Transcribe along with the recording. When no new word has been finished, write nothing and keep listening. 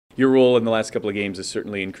Your role in the last couple of games has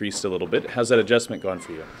certainly increased a little bit. How's that adjustment gone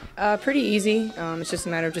for you? Pretty easy. It's just a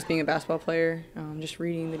matter of just being a basketball player, just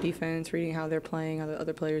reading the defense, reading how they're playing, how the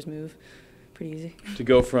other players move. Pretty easy. To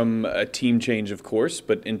go from a team change, of course,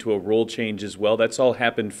 but into a role change as well, that's all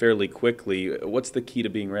happened fairly quickly. What's the key to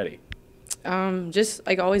being ready? Just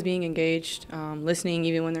like always being engaged, listening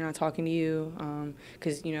even when they're not talking to you,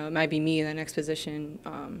 because it might be me in the next position.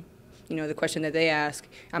 The question that they ask,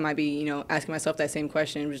 I might be asking myself that same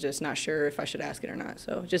question, but just not sure if I should ask it or not.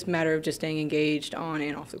 So just a matter of just staying engaged on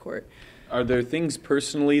and off the court. Are there things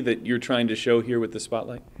personally that you're trying to show here with the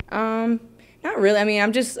spotlight? Not really. I mean, I'm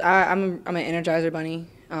an Energizer bunny.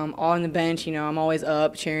 On the bench, I'm always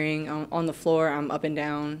up cheering. On the floor, I'm up and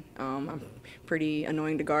down. I'm pretty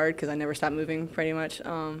annoying to guard because I never stop moving pretty much.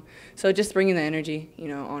 So just bringing the energy,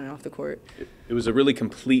 on and off the court. It was a really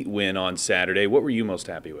complete win on Saturday. What were you most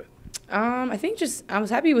happy with? I think I was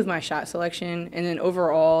happy with my shot selection, and then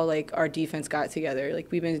overall, like, our defense got together.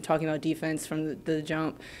 Like, we've been talking about defense from the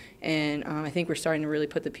jump, and I think we're starting to really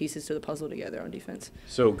put the pieces to the puzzle together on defense.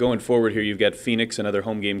 So going forward here, you've got Phoenix, another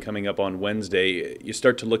home game coming up on Wednesday. You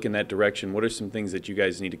start to look in that direction. What are some things that you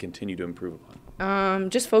guys need to continue to improve upon?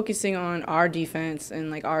 Just focusing on our defense and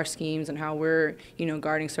like our schemes and how we're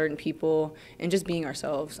guarding certain people and just being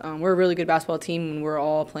ourselves. We're a really good basketball team when we're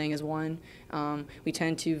all playing as one. We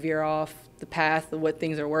tend to veer off the path of what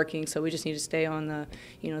things are working, so we just need to stay on the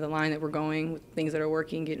the line that we're going with things that are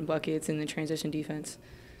working, getting buckets, and the transition defense.